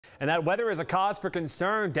And that weather is a cause for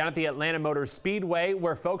concern down at the Atlanta Motor Speedway,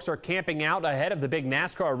 where folks are camping out ahead of the big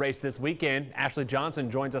NASCAR race this weekend. Ashley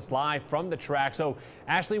Johnson joins us live from the track. So,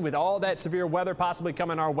 Ashley, with all that severe weather possibly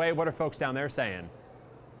coming our way, what are folks down there saying?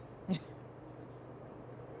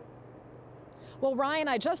 Well, Ryan,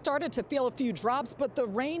 I just started to feel a few drops, but the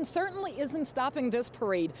rain certainly isn't stopping this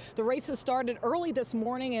parade. The races started early this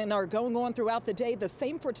morning and are going on throughout the day. The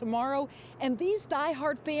same for tomorrow. And these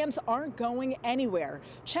diehard fans aren't going anywhere.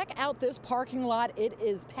 Check out this parking lot. It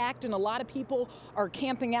is packed and a lot of people are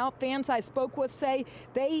camping out. Fans I spoke with say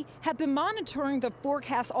they have been monitoring the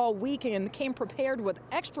forecast all week and came prepared with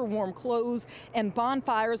extra warm clothes and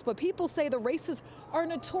bonfires. But people say the races are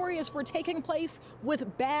notorious for taking place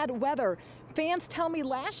with bad weather. Fans tell me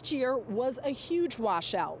last year was a huge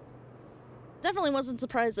washout. Definitely wasn't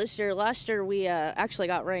surprised this year. Last year we actually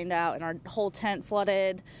got rained out and our whole tent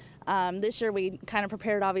flooded. This year we kind of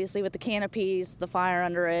prepared obviously with the canopies, the fire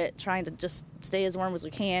under it, trying to just stay as warm as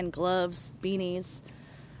we can, gloves, beanies,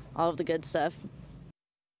 all of the good stuff.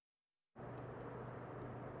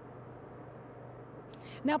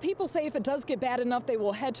 Now, people say if it does get bad enough, they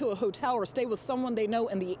will head to a hotel or stay with someone they know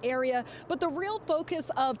in the area. But the real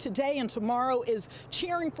focus of today and tomorrow is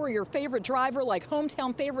cheering for your favorite driver, like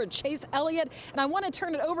hometown favorite Chase Elliott. And I want to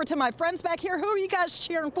turn it over to my friends back here. Who are you guys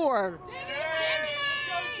cheering for? Roll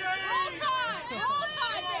Tide! Roll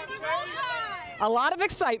Tide, baby! Roll Tide! A lot of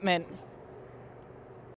excitement.